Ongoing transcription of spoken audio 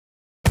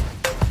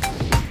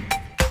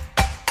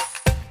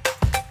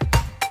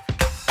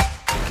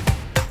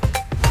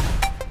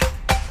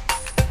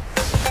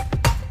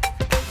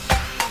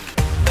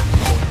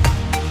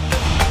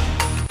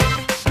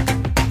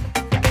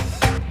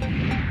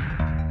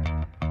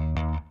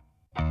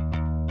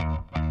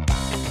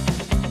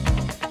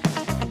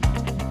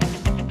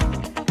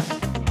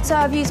So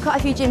I've used quite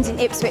a few gyms in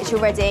Ipswich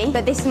already,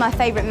 but this is my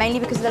favourite mainly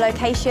because of the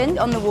location.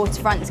 On the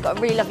waterfront, it's got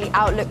a really lovely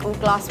outlook, all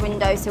glass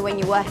windows, so when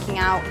you're working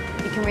out,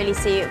 you can really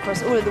see it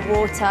across all of the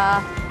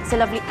water. It's a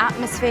lovely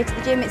atmosphere to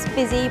the gym. It's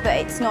busy, but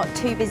it's not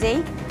too busy.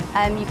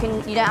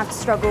 You don't have to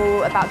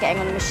struggle about getting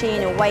on the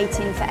machine or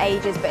waiting for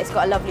ages, but it's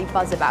got a lovely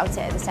buzz about it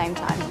at the same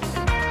time.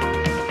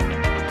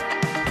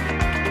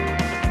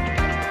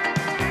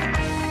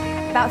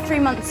 About 3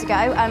 months ago,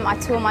 I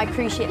tore my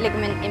cruciate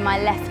ligament in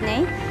my left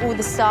knee. All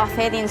the staff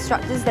here, the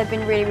instructors, they've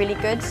been really, really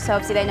good. So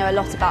obviously they know a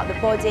lot about the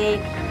body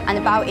and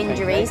about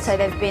injuries, so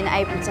they've been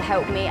able to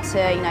help me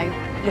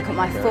to, look at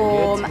my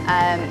form,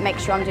 make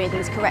sure I'm doing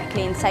things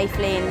correctly and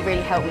safely, and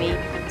really help me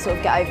sort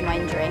of get over my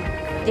injury.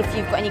 If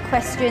you've got any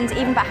questions,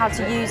 even about how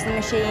to use the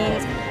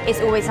machines, it's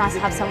always nice to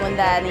have someone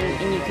there and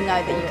you can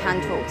know that you can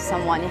talk to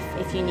someone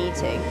if you need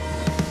to.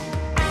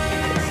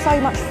 So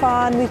much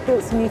fun, we've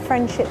built some new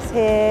friendships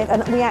here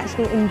and we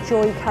actually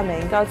enjoy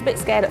coming. I was a bit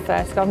scared at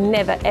first, I've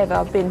never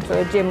ever been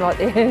to a gym like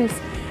this.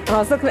 And I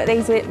was looking at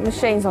these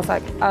machines, I was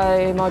like,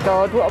 oh my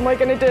God, what am I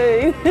going to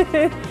do?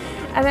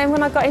 And then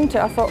when I got into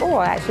it, I thought, oh,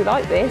 I actually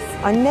like this.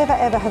 I never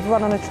ever have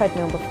run on a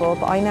treadmill before,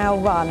 but I now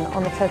run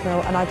on the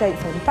treadmill and I don't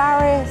feel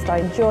embarrassed, I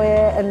enjoy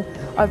it, and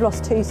I've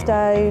lost 2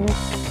 stone.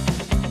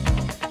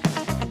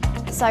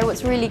 So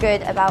what's really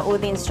good about all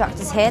the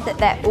instructors here, that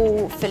they're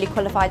all fully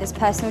qualified as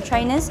personal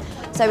trainers.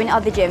 So in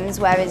other gyms,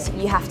 whereas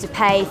you have to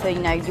pay for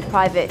your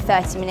private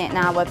 30-minute an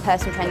hour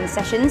personal training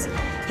sessions,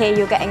 here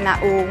you're getting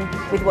that all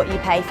with what you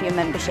pay for your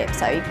membership.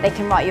 So they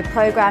can write your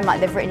program, like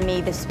they've written me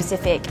the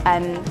specific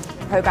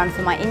program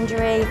for my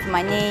injury, for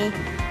my knee.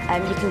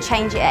 You can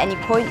change it at any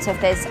point, so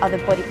if there's other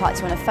body parts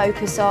you want to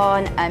focus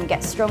on,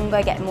 get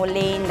stronger, get more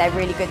lean, they're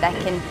really good. They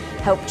can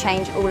help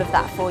change all of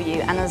that for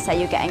you. And as I say,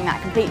 you're getting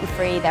that completely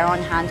free. They're on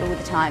hand all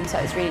the time, so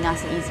it's really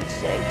nice and easy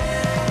to do.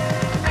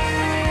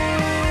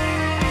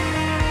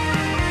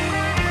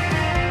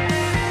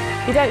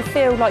 You don't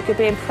feel like you're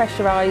being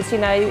pressurised,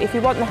 if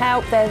you want the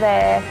help, they're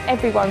there.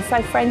 Everyone's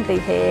so friendly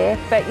here,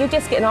 but you're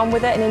just getting on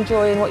with it and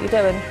enjoying what you're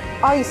doing.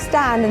 I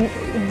stand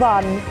and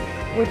run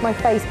with my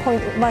face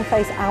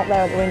out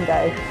there at the window.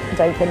 I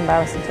don't feel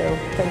embarrassed at all,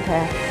 don't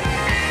care.